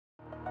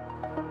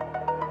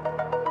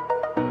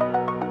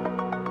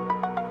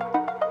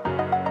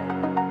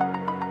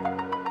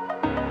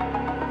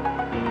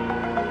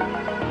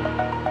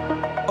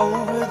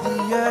over the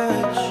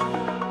edge.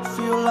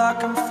 Feel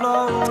like I'm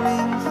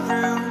floating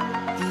through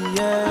the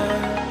air.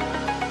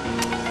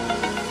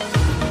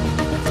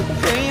 The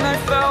pain I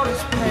felt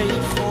is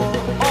paid for,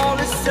 all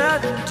is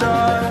said and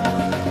done.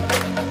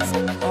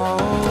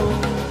 Oh,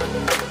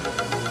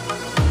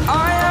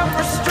 I am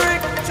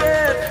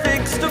restricted,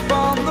 fixed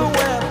upon the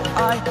web.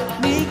 I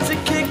need to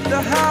kick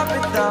the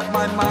habit that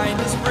my mind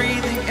is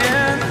breathing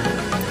in.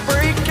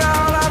 Break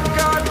out, I've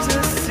got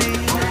to see.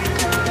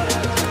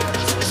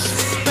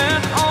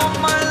 Spent all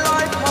my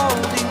life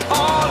holding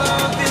all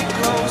of it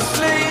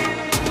closely.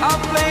 I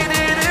played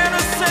it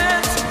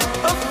innocent,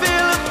 a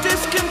feel of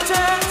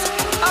discontent.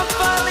 I'm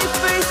finally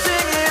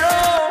facing it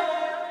all,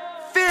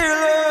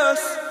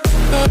 fearless.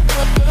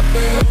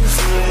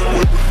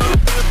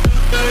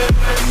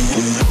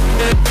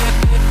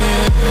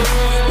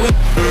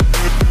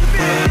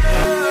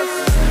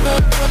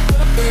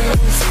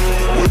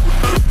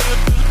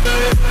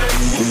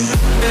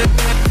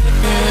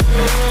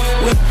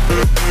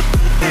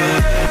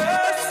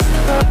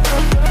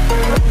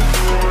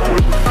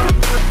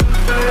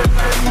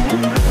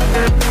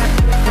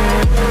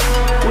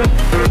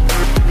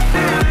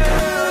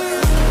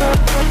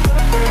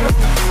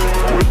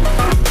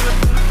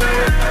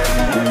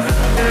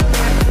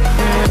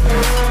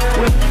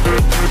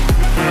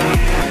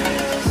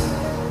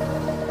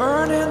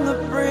 Burning the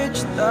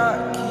bridge that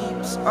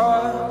keeps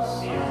us.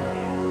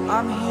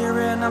 I'm here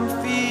and I'm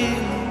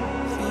feeling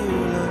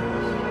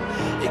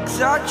fearless.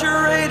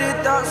 Exaggerated,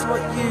 that's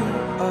what you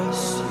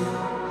assume.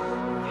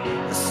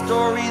 The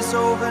story's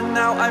over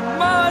now, I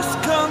must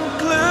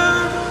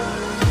conclude.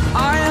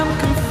 I am